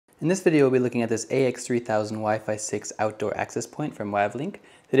In this video, we'll be looking at this AX3000 Wi-Fi 6 outdoor access point from Wavlink.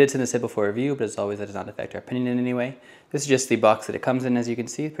 They did send a sample for review, but as always, that does not affect our opinion in any way. This is just the box that it comes in, as you can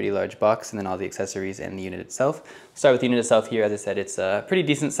see, pretty large box, and then all the accessories and the unit itself. Start with the unit itself here. As I said, it's a pretty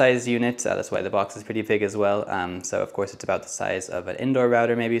decent sized unit. That's why the box is pretty big as well. So of course, it's about the size of an indoor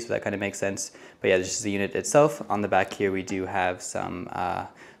router maybe, so that kind of makes sense. But yeah, this is the unit itself. On the back here, we do have some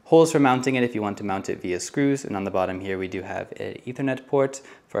holes for mounting it if you want to mount it via screws, and on the bottom here we do have an Ethernet port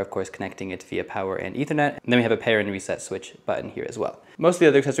for, of course, connecting it via power and Ethernet, and then we have a pair and reset switch button here as well. Most of the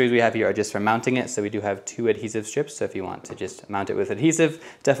other accessories we have here are just for mounting it, so we do have 2 adhesive strips, so if you want to just mount it with adhesive,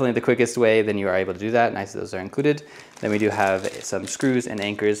 definitely the quickest way, then you are able to do that. Nice that those are included. Then we do have some screws and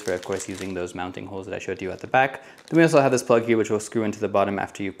anchors for, of course, using those mounting holes that I showed you at the back. Then we also have this plug here which will screw into the bottom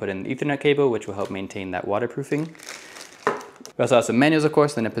after you put in the Ethernet cable, which will help maintain that waterproofing. We also have some manuals, of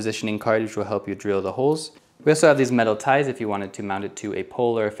course, and a positioning card which will help you drill the holes. We also have these metal ties if you wanted to mount it to a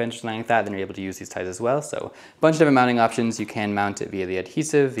pole or a fence or something like that, then you're able to use these ties as well. So a bunch of different mounting options. You can mount it via the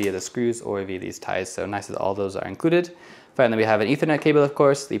adhesive, via the screws, or via these ties. So nice that all those are included. Finally, we have an Ethernet cable, of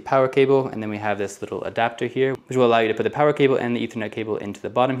course, the power cable, and then we have this little adapter here, which will allow you to put the power cable and the Ethernet cable into the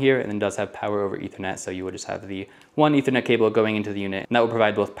bottom here, and then does have power over Ethernet. So you will just have the one Ethernet cable going into the unit, and that will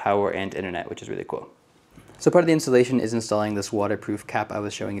provide both power and internet, which is really cool. So part of the installation is installing this waterproof cap I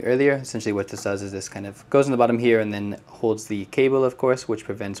was showing you earlier. Essentially what this does is this kind of goes on the bottom here and then holds the cable, of course, which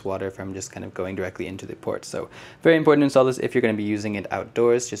prevents water from just kind of going directly into the port. So very important to install this if you're going to be using it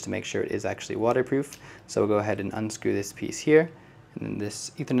outdoors, just to make sure it is actually waterproof. So we'll go ahead and unscrew this piece here, and then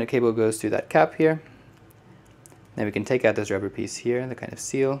this Ethernet cable goes through that cap here. Then we can take out this rubber piece here, the kind of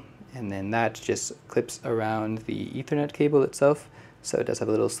seal, and then that just clips around the Ethernet cable itself. So it does have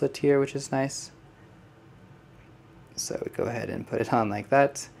a little slit here, which is nice. So we go ahead and put it on like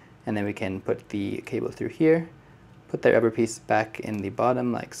that, and then we can put the cable through here, put that rubber piece back in the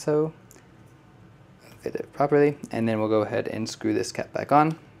bottom like so, fit it properly, and then we'll go ahead and screw this cap back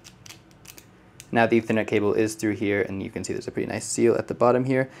on. Now the Ethernet cable is through here, and you can see there's a pretty nice seal at the bottom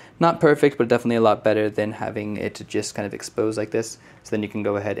here. Not perfect, but definitely a lot better than having it just kind of expose like this. So then you can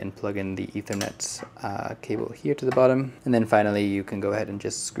go ahead and plug in the Ethernet cable here to the bottom, and then finally you can go ahead and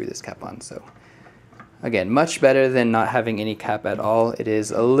just screw this cap on. So again, much better than not having any cap at all. It is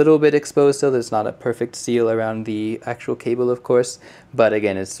a little bit exposed still. There's not a perfect seal around the actual cable, of course, but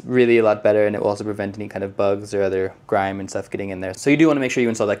again, it's really a lot better, and it will also prevent any kind of bugs or other grime and stuff getting in there. So you do want to make sure you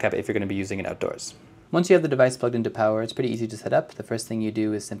install that cap if you're going to be using it outdoors. Once you have the device plugged into power, it's pretty easy to set up. The first thing you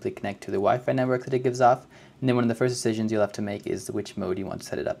do is simply connect to the Wi-Fi network that it gives off, and then one of the first decisions you'll have to make is which mode you want to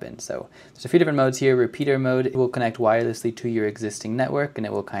set it up in. So there's a few different modes here. Repeater mode, it will connect wirelessly to your existing network, and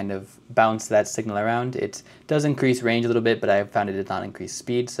it will kind of bounce that signal around. It does increase range a little bit, but I found it did not increase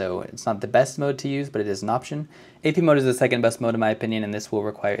speed, so it's not the best mode to use, but it is an option. AP mode is the second best mode in my opinion, and this will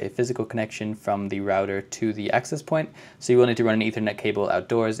require a physical connection from the router to the access point. So you will need to run an Ethernet cable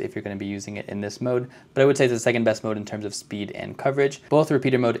outdoors if you're going to be using it in this mode. But I would say it's the second best mode in terms of speed and coverage. Both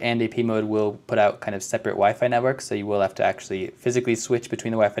repeater mode and AP mode will put out kind of separate Wi-Fi networks, so you will have to actually physically switch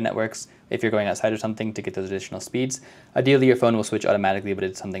between the Wi-Fi networks if you're going outside or something to get those additional speeds. Ideally, your phone will switch automatically, but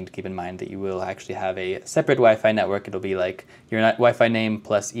it's something to keep in mind that you will actually have a separate Wi-Fi network. It'll be like your Wi-Fi name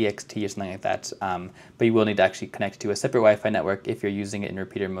plus EXT or something like that, but you will need to actually connect to a separate Wi-Fi network if you're using it in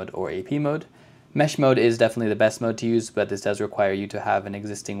repeater mode or AP mode. Mesh mode is definitely the best mode to use, but this does require you to have an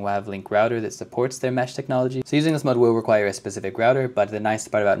existing Wavlink router that supports their mesh technology. So using this mode will require a specific router, but the nice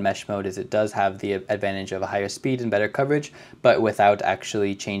part about mesh mode is it does have the advantage of a higher speed and better coverage, but without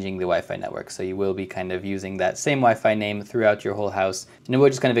actually changing the Wi-Fi network. So you will be kind of using that same Wi-Fi name throughout your whole house, and it will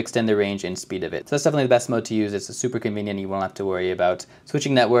just kind of extend the range and speed of it. So that's definitely the best mode to use. It's super convenient. You won't have to worry about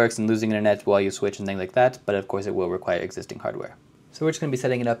switching networks and losing internet while you switch and things like that, but of course it will require existing hardware. So we're just going to be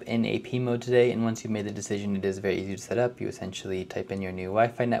setting it up in AP mode today, and once you've made the decision, it is very easy to set up. You essentially type in your new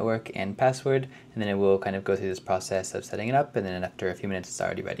Wi-Fi network and password, and then it will kind of go through this process of setting it up, and then after a few minutes it's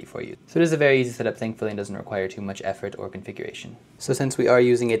already ready for you. So it is a very easy setup, thankfully, and doesn't require too much effort or configuration. So since we are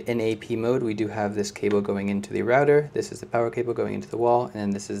using it in AP mode, we do have this cable going into the router, this is the power cable going into the wall, and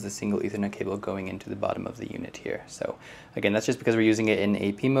then this is the single Ethernet cable going into the bottom of the unit here. So again, that's just because we're using it in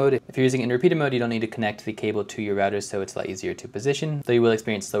AP mode. If you're using it in repeater mode, you don't need to connect the cable to your router, so it's a lot easier to position, though you will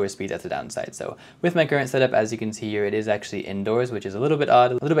experience slower speeds at the downside. So with my current setup, as you can see here, it is actually indoors, which is a little bit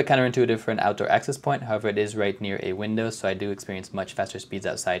odd, a little bit counterintuitive for an outdoor access point. However, it is right near a window, so I do experience much faster speeds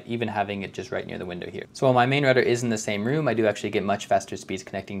outside, even having it just right near the window here. So while my main router is in the same room, I do actually get much faster speeds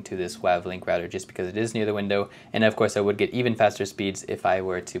connecting to this Wavlink router just because it is near the window, and of course I would get even faster speeds if I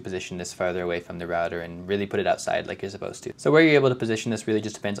were to position this farther away from the router and really put it outside like you're supposed to. So where you're able to position this really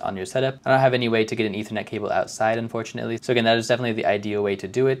just depends on your setup. I don't have any way to get an Ethernet cable outside, unfortunately. So again, that is definitely definitely the ideal way to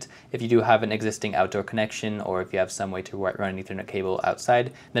do it. If you do have an existing outdoor connection, or if you have some way to run an Ethernet cable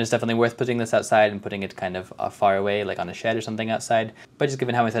outside, then it's definitely worth putting this outside and putting it kind of far away, like on a shed or something outside. But just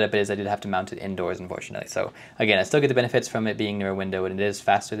given how my setup is, I did have to mount it indoors, unfortunately. So again, I still get the benefits from it being near a window, and it is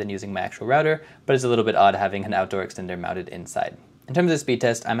faster than using my actual router, but it's a little bit odd having an outdoor extender mounted inside. In terms of the speed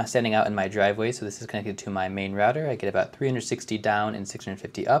test, I'm standing out in my driveway, so this is connected to my main router. I get about 360 down and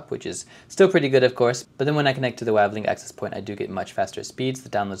 650 up, which is still pretty good, of course. But then when I connect to the Wavlink access point, I do get much faster speeds. The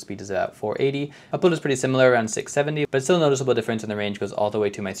download speed is about 480. Upload is pretty similar, around 670, but still a noticeable difference in the range goes all the way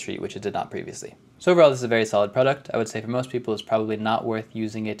to my street, which it did not previously. So overall, this is a very solid product. I would say for most people, it's probably not worth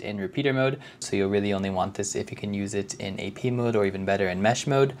using it in repeater mode. So you'll really only want this if you can use it in AP mode, or even better in mesh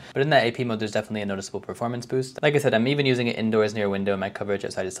mode. But in that AP mode, there's definitely a noticeable performance boost. Like I said, I'm even using it indoors near a window, and my coverage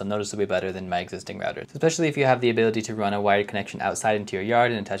outside is still noticeably better than my existing router. Especially if you have the ability to run a wired connection outside into your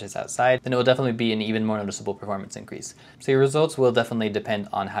yard and attach this outside, then it will definitely be an even more noticeable performance increase. So your results will definitely depend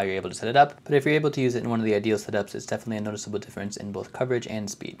on how you're able to set it up, but if you're able to use it in one of the ideal setups, it's definitely a noticeable difference in both coverage and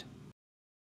speed.